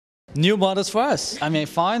New models for us. I mean,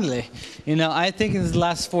 finally. I think in the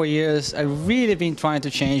last 4 years, I've really been trying to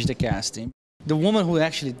change the casting. The woman who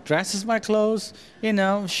actually dresses my clothes,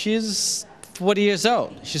 she's 40 years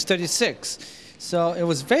old. She's 36. So it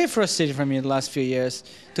was very frustrating for me in the last few years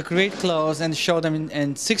to create clothes and show them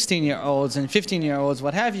in 16-year-olds and 15-year-olds,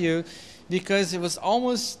 what have you, because it was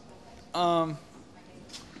almost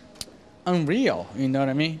unreal, you know what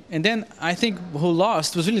I mean? And then I think who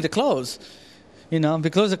lost was really the clothes.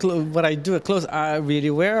 Because what I do with clothes are really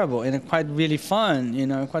wearable and quite really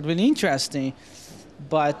fun, quite really interesting.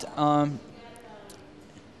 But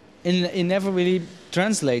it never really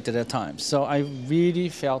translated at times. So I really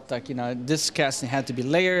felt like, this casting had to be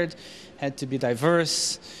layered, had to be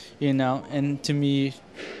diverse, and to me,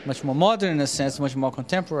 much more modern in a sense, much more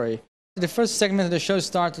contemporary. The first segment of the show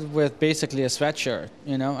started with basically a sweatshirt.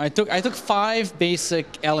 I took 5 basic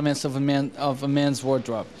elements of a man's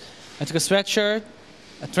wardrobe. I took a sweatshirt,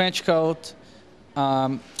 a trench coat,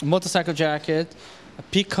 a motorcycle jacket, a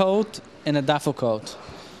pea coat, and a duffel coat.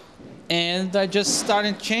 And I just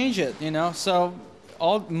started to change it, So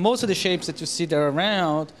most of the shapes that you see there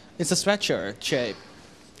around, it's a sweatshirt shape,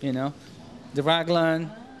 The raglan,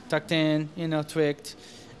 tucked in, tweaked.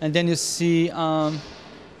 And then you see,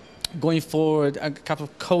 going forward, a couple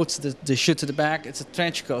of coats that they shoot to the back. It's a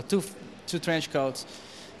trench coat, two trench coats,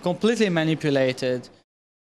 completely manipulated.